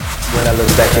When I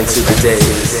look back into the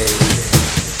days,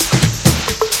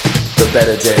 the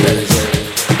better days,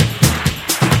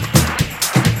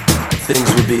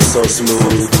 things would be so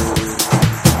smooth.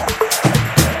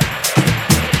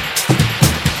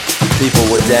 People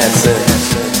were dancing,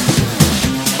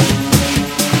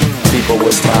 people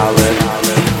were smiling,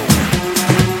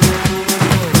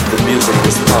 the music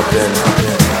was pumping,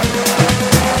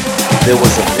 there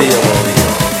was a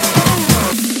feeling.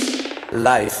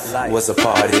 Life was a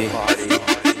party.